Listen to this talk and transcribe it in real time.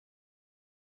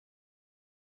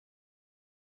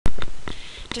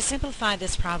To simplify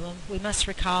this problem, we must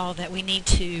recall that we need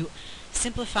to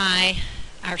simplify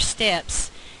our steps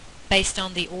based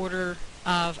on the order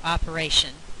of operation.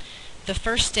 The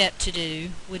first step to do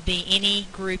would be any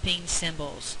grouping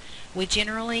symbols. We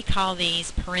generally call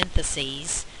these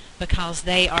parentheses because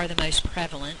they are the most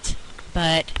prevalent,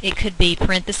 but it could be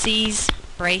parentheses,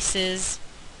 braces,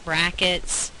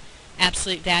 brackets,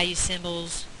 absolute value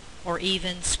symbols, or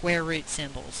even square root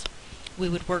symbols. We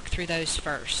would work through those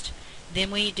first. Then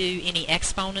we do any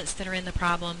exponents that are in the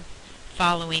problem.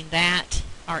 Following that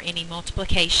are any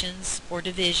multiplications or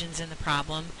divisions in the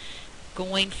problem,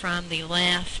 going from the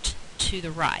left to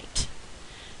the right.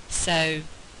 So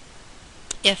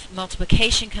if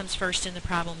multiplication comes first in the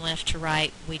problem left to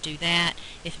right, we do that.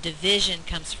 If division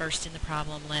comes first in the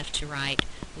problem left to right,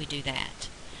 we do that.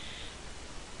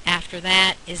 After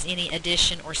that is any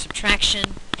addition or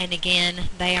subtraction, and again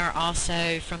they are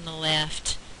also from the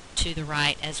left to the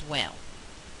right as well.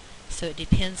 So it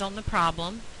depends on the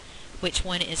problem which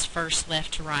one is first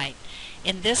left to right.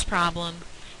 In this problem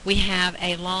we have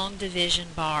a long division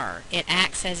bar. It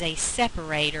acts as a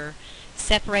separator,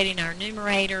 separating our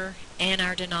numerator and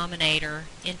our denominator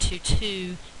into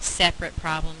two separate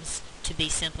problems to be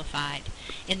simplified.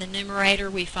 In the numerator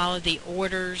we follow the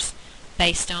orders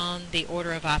based on the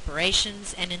order of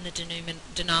operations, and in the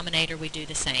denominator we do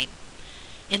the same.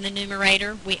 In the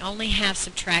numerator we only have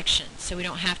subtraction, so we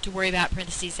don't have to worry about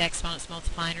parentheses, exponents,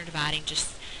 multiplying, or dividing.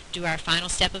 Just do our final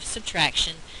step of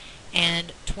subtraction,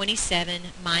 and 27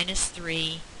 minus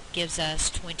 3 gives us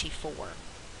 24.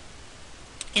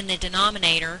 In the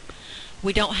denominator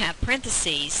we don't have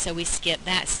parentheses, so we skip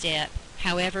that step.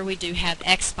 However, we do have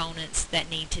exponents that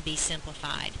need to be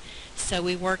simplified. So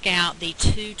we work out the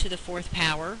 2 to the 4th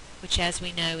power, which as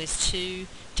we know is 2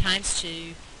 times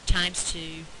 2 times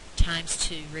 2 times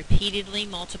 2, repeatedly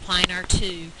multiplying our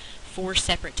 2 4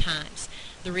 separate times.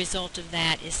 The result of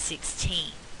that is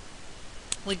 16.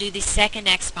 We do the second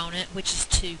exponent, which is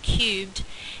 2 cubed,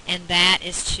 and that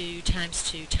is 2 times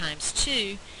 2 times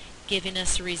 2, giving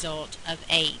us a result of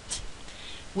 8.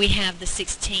 We have the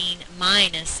 16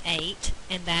 minus 8,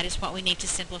 and that is what we need to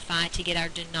simplify to get our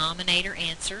denominator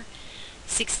answer.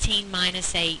 16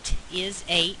 minus 8 is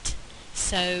 8,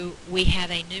 so we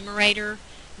have a numerator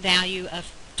value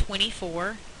of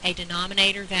 24, a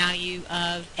denominator value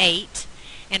of 8,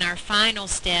 and our final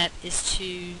step is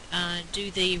to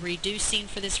do the reducing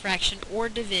for this fraction or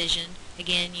division.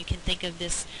 Again, you can think of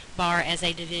this bar as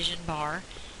a division bar.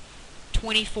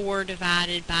 24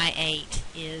 divided by 8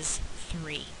 is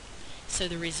 3. So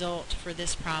the result for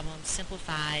this problem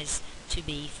simplifies to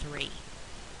be 3.